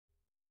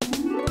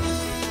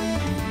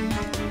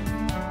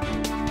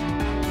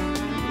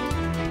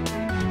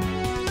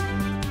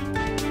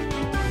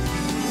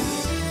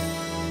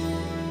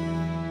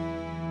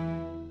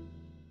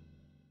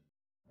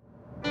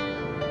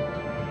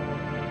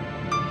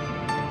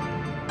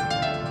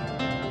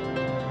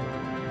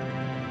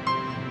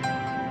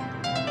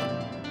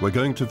we're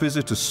going to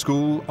visit a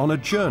school on a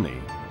journey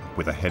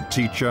with a head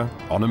teacher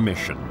on a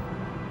mission.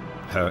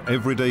 Her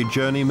everyday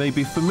journey may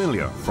be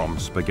familiar from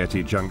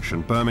Spaghetti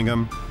Junction,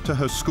 Birmingham, to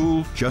her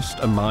school just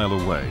a mile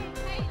away.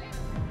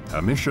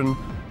 Her mission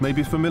may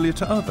be familiar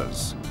to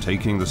others,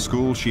 taking the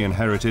school she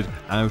inherited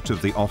out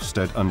of the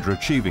Ofsted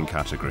underachieving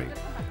category.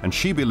 And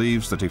she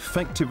believes that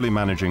effectively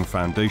managing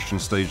foundation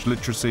stage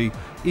literacy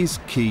is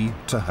key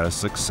to her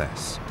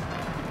success.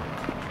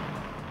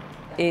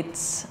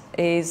 It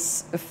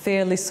is a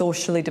fairly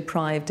socially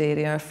deprived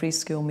area. Our free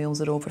school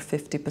meals are over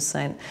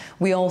 50%.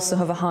 We also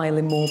have a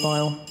highly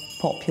mobile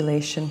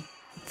population.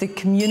 The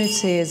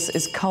community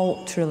is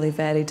culturally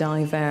very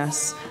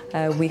diverse.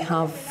 We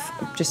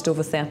have just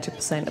over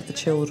 30% of the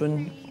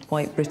children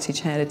white British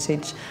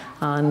heritage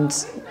and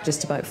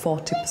just about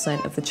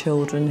 40% of the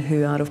children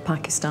who are of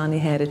Pakistani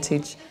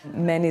heritage.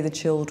 Many of the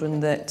children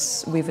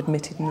that we've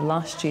admitted in the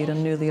last year are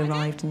newly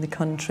arrived in the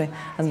country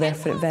and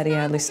therefore at very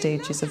early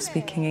stages of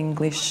speaking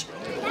English.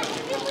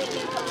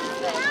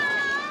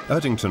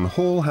 Erdington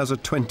Hall has a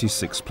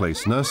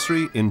 26-place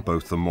nursery in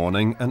both the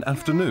morning and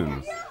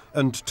afternoon,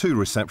 and 2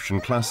 reception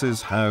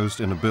classes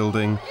housed in a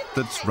building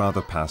that's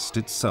rather past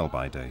its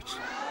sell-by date.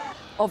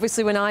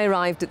 Obviously, when I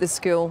arrived at the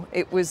school,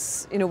 it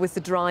was, with the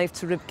drive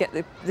to get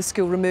the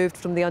school removed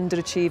from the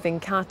underachieving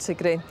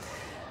category.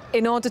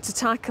 In order to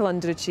tackle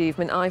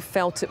underachievement, I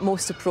felt it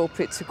most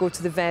appropriate to go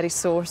to the very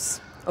source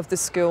of the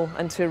school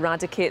and to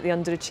eradicate the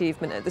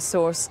underachievement at the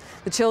source.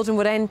 The children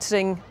were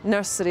entering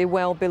nursery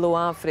well below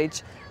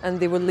average and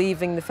they were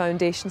leaving the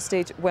foundation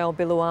stage well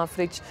below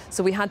average.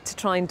 So we had to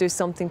try and do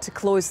something to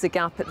close the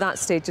gap at that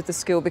stage of the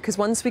school, because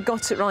once we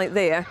got it right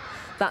there,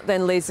 that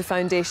then lays the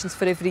foundations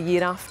for every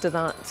year after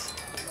that.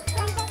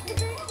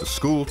 The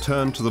school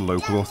turned to the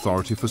local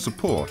authority for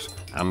support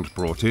and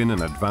brought in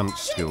an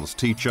advanced skills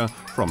teacher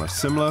from a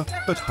similar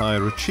but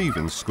higher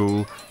achieving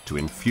school to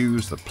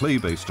infuse the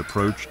play-based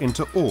approach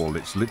into all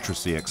its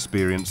literacy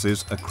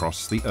experiences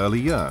across the early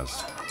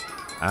years.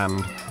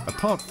 And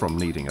apart from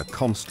needing a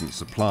constant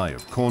supply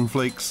of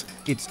cornflakes,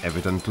 it's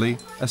evidently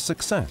a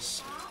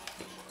success.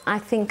 I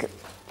think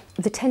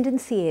the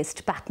tendency is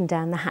to batten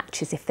down the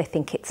hatches if they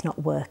think it's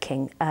not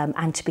working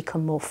and to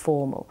become more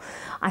formal.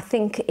 I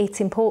think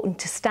it's important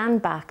to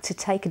stand back, to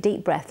take a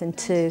deep breath and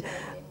to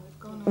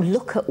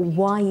look at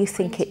why you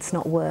think it's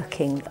not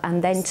working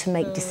and then to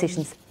make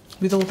decisions.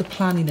 With all the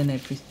planning and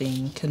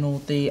everything and all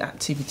the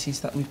activities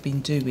that we've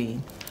been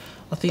doing,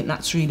 I think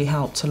that's really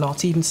helped a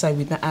lot, even say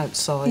with the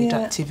outside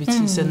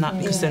activities and that,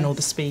 because then all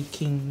the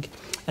speaking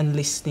and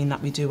listening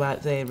that we do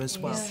out there as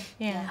well.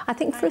 I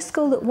think for a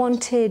school that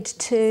wanted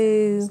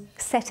to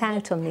set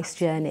out on this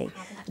journey,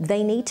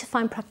 they need to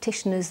find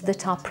practitioners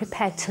that are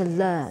prepared to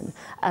learn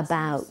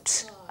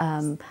about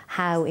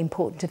how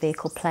important a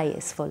vehicle play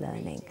is for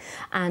learning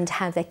and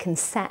how they can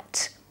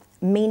set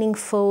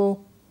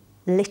meaningful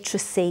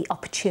literacy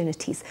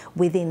opportunities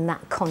within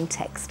that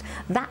context.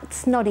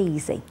 That's not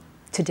easy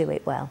to do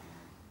it well.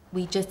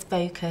 We just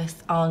focus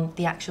on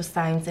the actual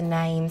sounds and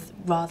names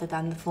rather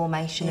than the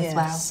formation as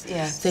well.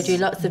 So do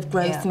lots of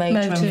gross motor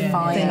and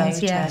fine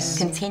motor,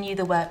 continue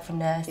the work from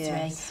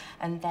nursery,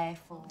 and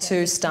therefore...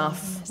 2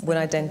 staff were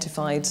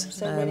identified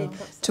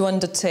to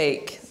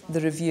undertake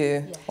the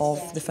review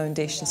of the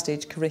foundation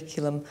stage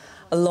curriculum,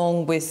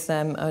 along with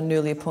our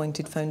newly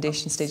appointed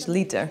foundation stage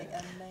leader,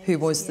 who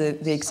was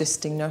the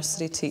existing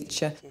nursery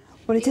teacher.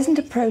 Well, it isn't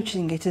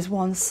approaching it as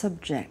one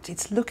subject,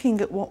 it's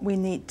looking at what we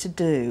need to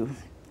do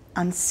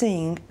and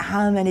seeing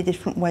how many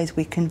different ways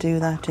we can do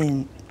that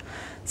in.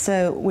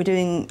 So we're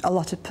doing a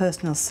lot of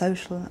personal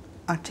social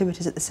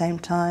activities at the same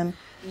time.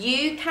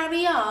 You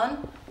carry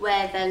on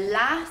where the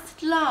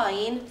last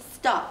line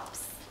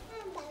stops,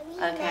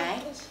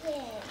 okay?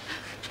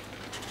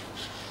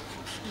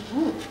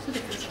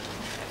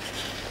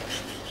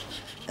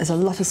 There's a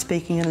lot of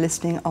speaking and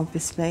listening,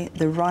 obviously.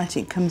 The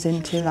writing comes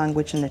into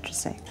language and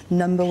literacy.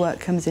 Number work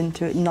comes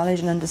into it,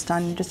 knowledge and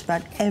understanding, just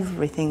about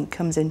everything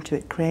comes into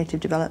it, creative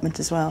development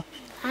as well.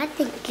 I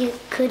think it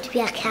could be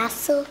a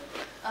castle.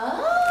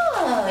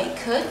 Oh, it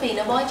could be.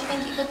 Now, why do you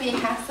think it could be a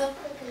castle?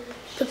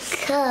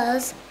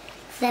 Because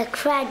the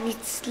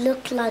credits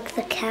look like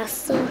the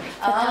castle.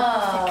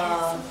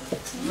 Oh,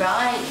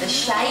 right, the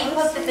shape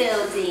of the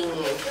building.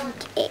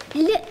 It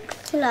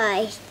looks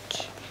like...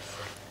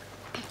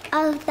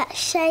 Oh, that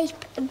shape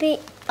a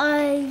bit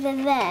over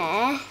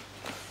there,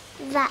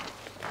 that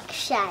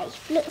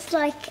shape looks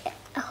like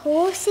a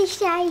horsey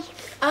shape.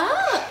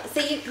 Ah,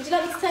 so would you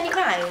like me to turn it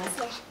round?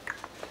 Yeah.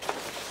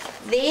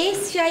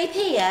 This shape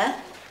here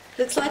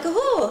looks like a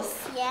horse.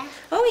 Yeah.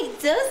 Oh,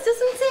 it does,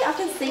 doesn't it? I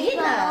can see it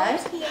now.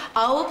 Yeah.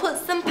 I will put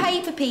some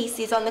paper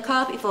pieces on the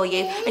carpet for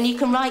you and you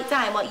can write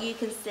down what you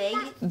can see.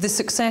 The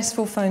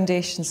successful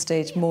foundation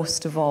stage,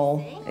 most of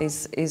all,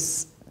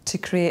 is to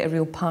create a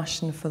real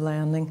passion for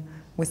learning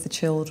with the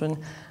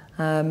children,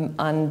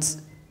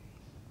 and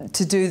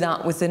to do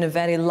that within a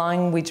very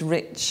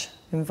language-rich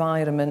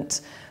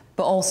environment,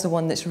 but also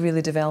one that's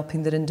really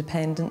developing their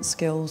independent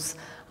skills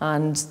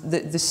and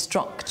the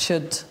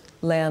structured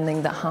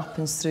learning that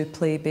happens through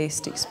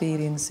play-based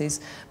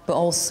experiences, but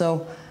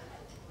also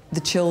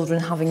the children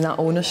having that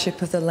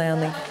ownership of the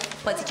learning.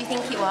 What did you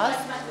think it was?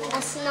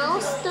 A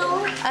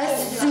snowstorm. A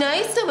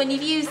snowstorm, and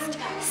you've used...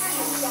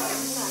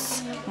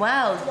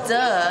 Well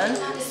done.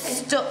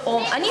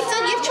 And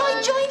you've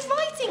tried joint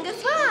writing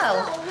as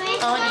well.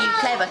 Aren't you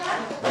clever?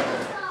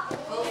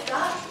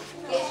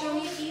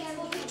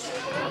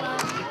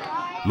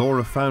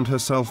 Laura found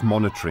herself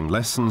monitoring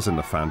lessons in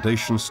the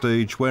foundation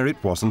stage where it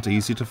wasn't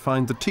easy to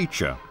find the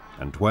teacher,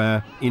 and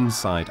where,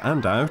 inside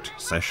and out,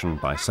 session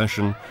by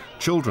session,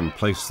 children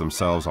place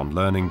themselves on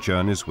learning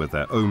journeys with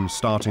their own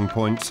starting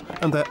points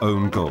and their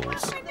own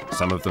goals.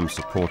 Some of them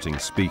supporting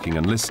speaking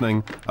and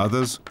listening,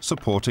 others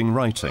supporting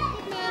writing.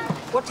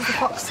 What does the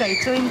fox say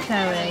to him,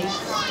 Chloe?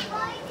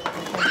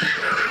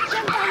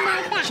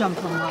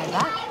 Jump on my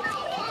back.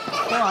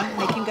 Go on,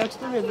 make him go to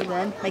the river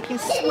then. Make him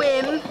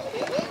swim.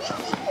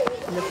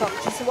 And the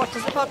fox says, what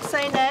does the fox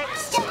say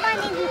next?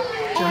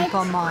 Jump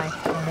on my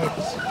head.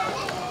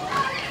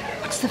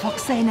 What does the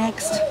fox say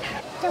next?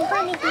 Jump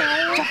on his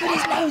nose. Jump on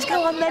his nose,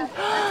 go on then.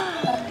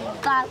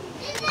 Go.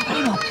 Gobble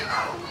him up.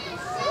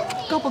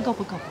 Gobble,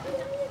 gobble, gobble.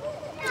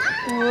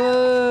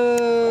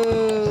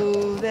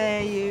 Whoa,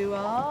 there you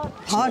are.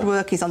 Hard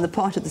work is on the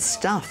part of the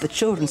staff. The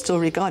children still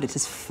regard it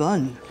as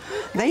fun.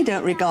 They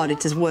don't regard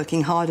it as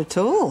working hard at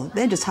all.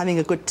 They're just having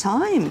a good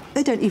time.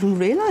 They don't even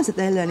realise that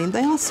they're learning.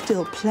 They are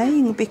still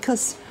playing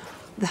because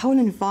the whole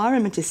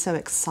environment is so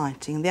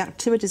exciting. The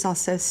activities are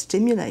so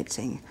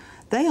stimulating.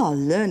 They are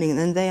learning,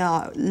 and they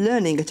are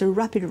learning at a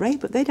rapid rate,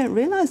 but they don't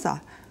realise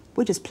that.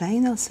 We're just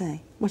playing, they'll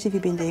say. What have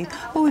you been doing?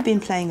 Oh, we've been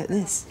playing at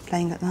this,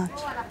 playing at that.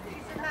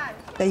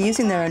 They're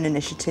using their own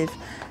initiative.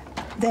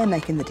 They're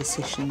making the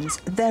decisions.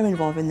 They're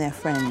involving their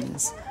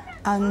friends.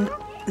 And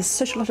there's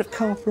such a lot of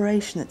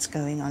cooperation that's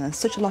going on and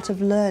such a lot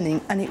of learning,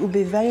 and it would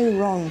be very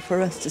wrong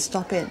for us to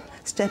step in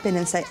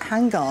and say,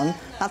 hang on,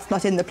 that's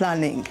not in the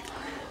planning.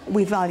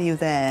 We value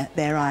their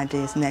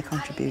ideas and their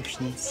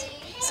contributions.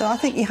 So I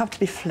think you have to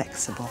be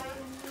flexible.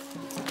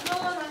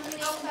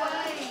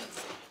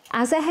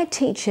 As a head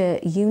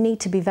teacher, you need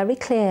to be very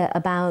clear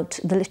about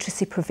the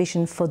literacy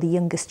provision for the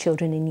youngest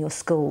children in your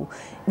school.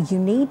 You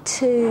need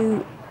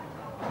to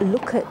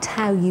look at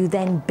how you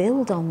then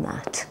build on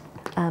that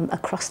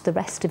across the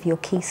rest of your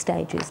key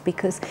stages,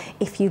 because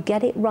if you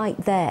get it right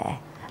there,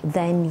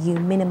 then you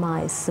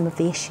minimise some of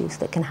the issues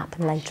that can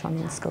happen later on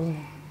in school.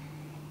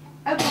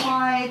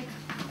 Okay.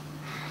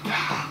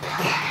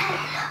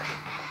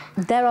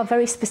 There are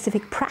very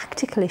specific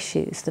practical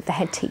issues that the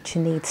head teacher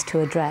needs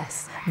to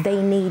address. They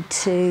need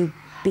to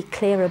be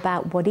clear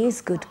about what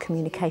is good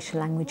communication,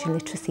 language and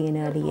literacy in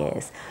early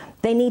years.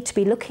 They need to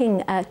be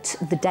looking at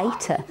the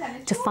data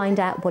to find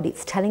out what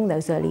it's telling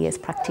those early years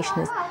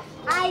practitioners.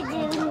 I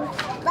do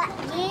what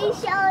you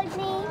showed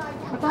me.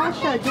 What I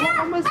showed you? What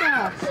one was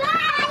that?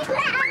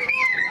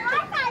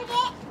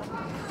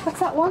 What's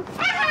that one?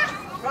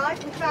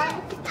 Right, we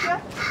found the picture.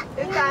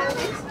 Who found it?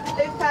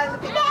 Who found the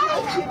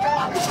picture? Who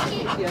found the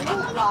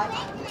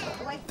picture?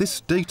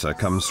 This data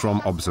comes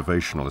from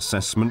observational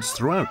assessments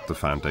throughout the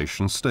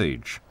foundation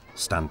stage.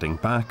 Standing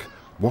back,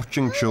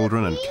 watching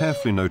children and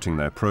carefully noting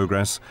their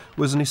progress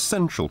was an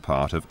essential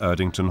part of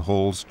Erdington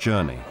Hall's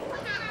journey.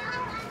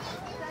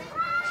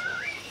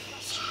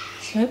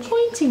 No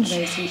pointing,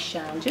 Rosie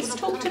Sham. Just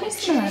talk to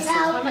Mr.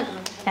 Mercer.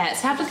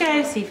 Let's have a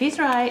go, see if he's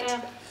right.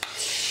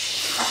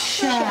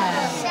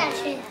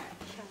 Sham.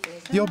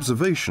 The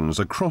observations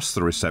across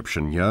the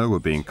reception year were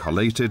being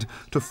collated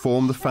to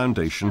form the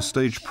foundation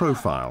stage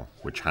profile,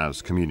 which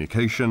has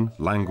communication,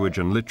 language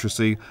and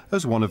literacy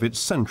as one of its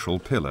central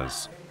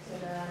pillars.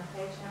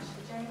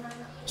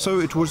 So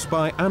it was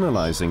by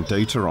analysing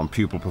data on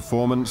pupil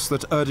performance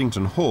that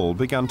Erdington Hall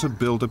began to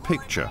build a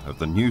picture of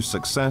the new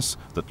success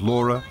that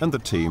Laura and the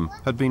team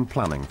had been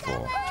planning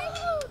for.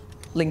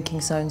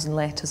 Linking sounds and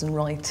letters and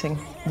writing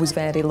was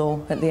very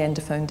low at the end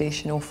of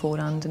Foundation 04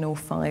 and in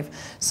 05.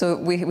 So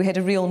we had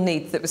a real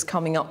need that was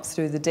coming up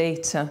through the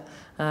data,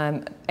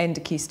 end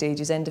of key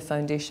stages, end of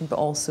Foundation, but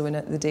also in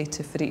the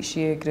data for each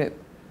year group.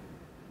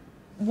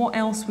 What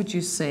else would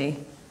you say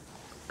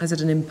has had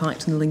an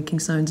impact on the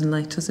linking sounds and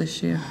letters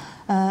this year?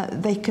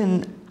 They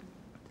can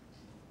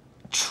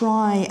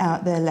try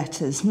out their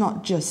letters,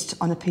 not just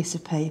on a piece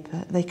of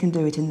paper. They can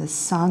do it in the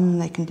sun,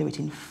 they can do it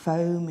in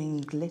foam,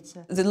 in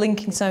glitter. The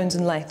linking sounds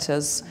and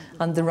letters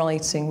and the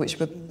writing,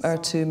 which were our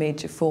two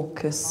major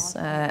focus,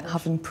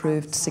 have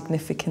improved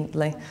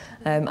significantly.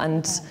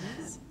 And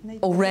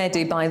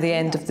already by the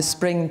end of the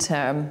spring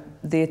term,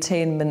 the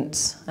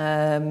attainment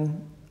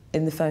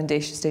in the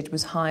foundation stage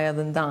was higher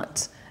than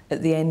that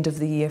at the end of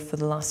the year for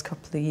the last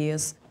couple of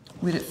years.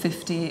 We're at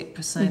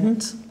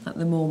 58% at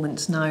the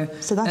moment now.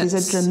 So that is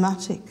a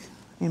dramatic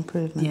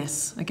improvement.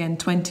 Yes, again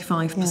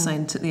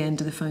 25% at the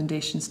end of the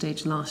foundation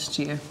stage last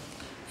year,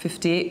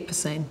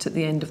 58% at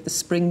the end of the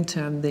spring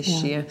term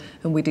this year,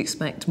 and we'd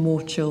expect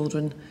more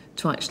children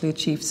to actually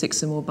achieve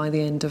 6 or more by the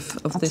end of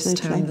this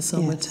term, the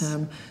summer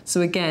term.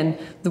 So again,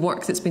 the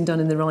work that's been done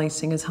in the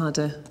writing has had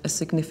a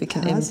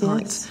significant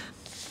impact. Yes.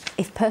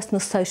 if personal,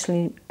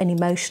 social and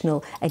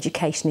emotional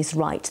education is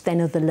right,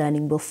 then other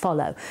learning will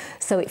follow.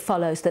 So it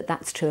follows that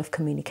that's true of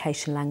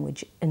communication,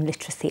 language and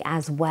literacy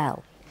as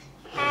well.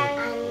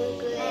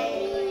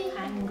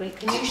 Angry.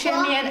 Can you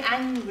show me an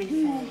angry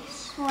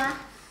face?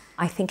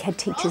 I think head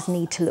teachers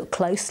need to look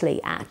closely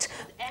at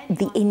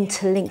the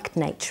interlinked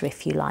nature,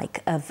 if you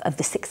like, of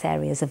the 6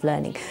 areas of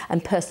learning,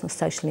 and personal,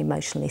 social and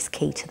emotional is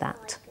key to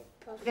that.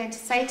 We're going to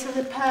say to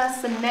the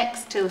person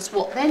next to us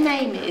what their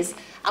name is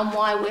and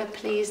why we're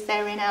pleased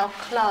they're in our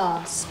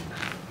class.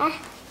 I'd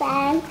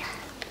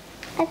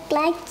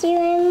like you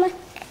in my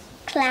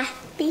class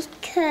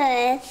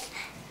because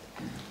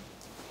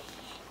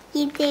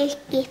you do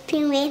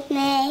skipping with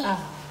me.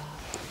 Oh.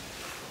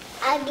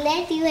 I'm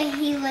glad you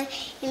were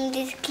in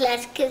this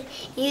class because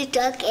you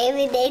talk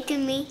every day to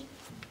me.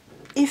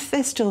 If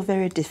they're still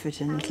very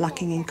diffident,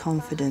 lacking in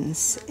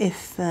confidence,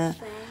 if they're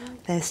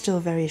still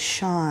very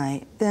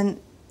shy, then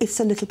it's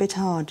a little bit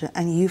harder,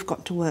 and you've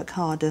got to work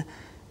harder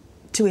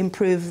to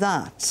improve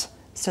that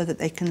so that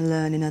they can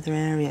learn in other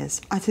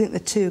areas. I think the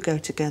two go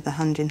together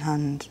hand in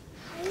hand.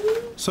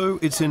 So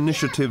it's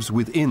initiatives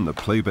within the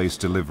play-based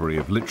delivery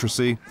of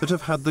literacy that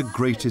have had the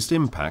greatest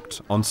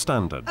impact on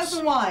standards.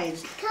 Open wide.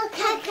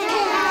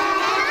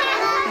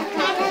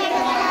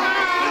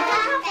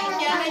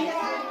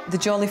 The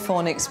Jolly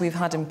Phonics we've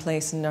had in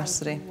place in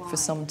nursery for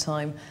some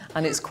time,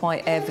 and it's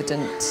quite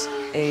evident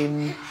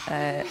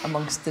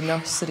amongst the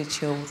nursery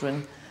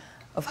children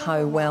of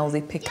how well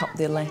they pick up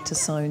their letter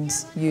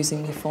sounds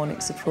using the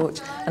phonics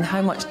approach and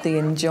how much they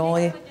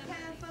enjoy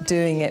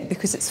doing it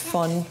because it's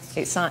fun,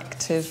 it's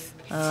active,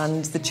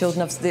 and the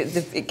children have,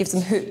 it gives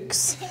them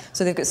hooks,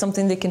 so they've got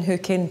something they can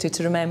hook into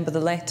to remember the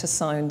letter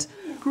sound.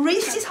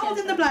 Grace is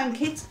holding the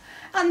blanket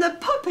and the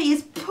puppy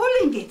is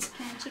pulling it,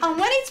 and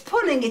when it's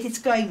pulling it, it's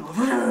going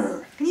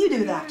rrr. Can you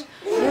do that?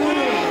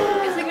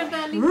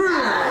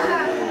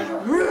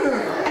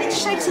 And it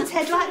shakes its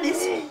head like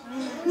this.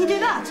 Can you do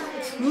that?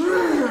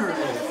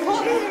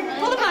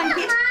 Pull the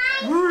blanket.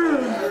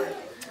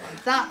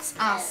 That's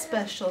our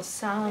special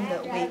sound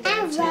that we're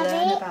going to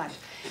learn about.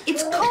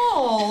 It's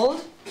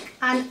called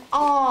an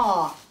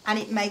R, and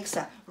it makes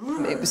a...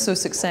 It was so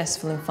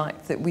successful, in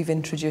fact, that we've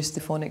introduced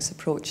the phonics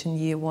approach in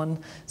Year 1,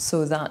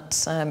 so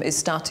that it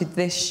started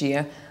this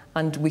year,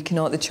 and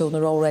the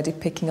children are already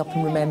picking up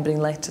and remembering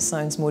letter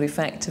sounds more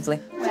effectively.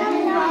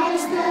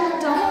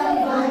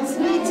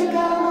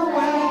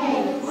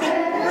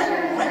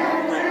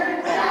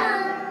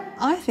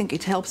 I think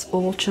it helps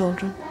all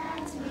children,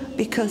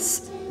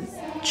 because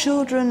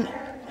children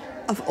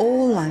of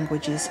all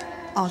languages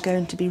are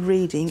going to be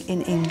reading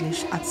in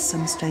English at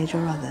some stage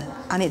or other,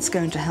 and it's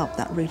going to help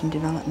that reading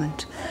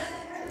development.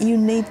 You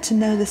need to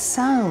know the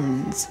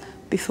sounds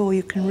before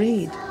you can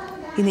read.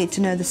 You need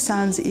to know the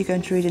sounds that you're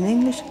going to read in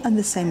English and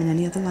the same in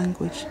any other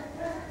language.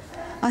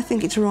 I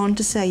think it's wrong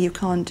to say you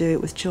can't do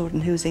it with children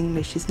whose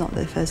English is not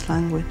their first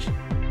language.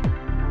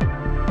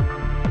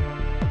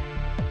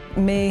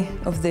 May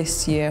of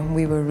this year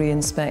we were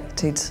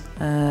re-inspected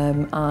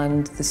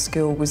and the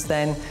school was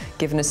then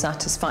given a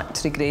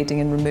satisfactory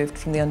grading and removed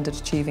from the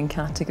underachieving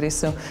category,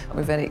 so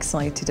we're very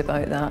excited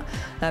about that.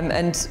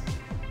 And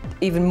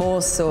even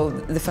more so,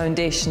 the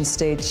foundation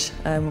stage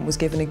was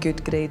given a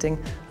good grading,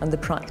 and the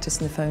practice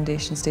in the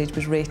foundation stage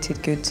was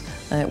rated good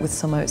with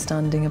some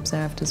outstanding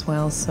observed as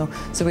well, so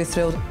we're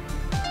thrilled.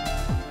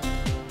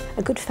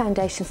 A good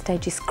foundation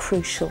stage is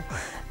crucial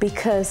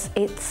because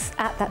it's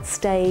at that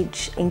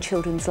stage in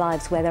children's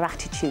lives where their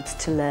attitudes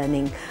to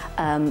learning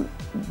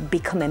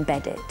become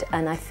embedded,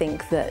 and I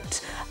think that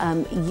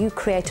you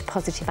create a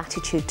positive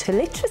attitude to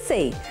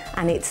literacy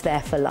and it's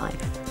there for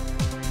life.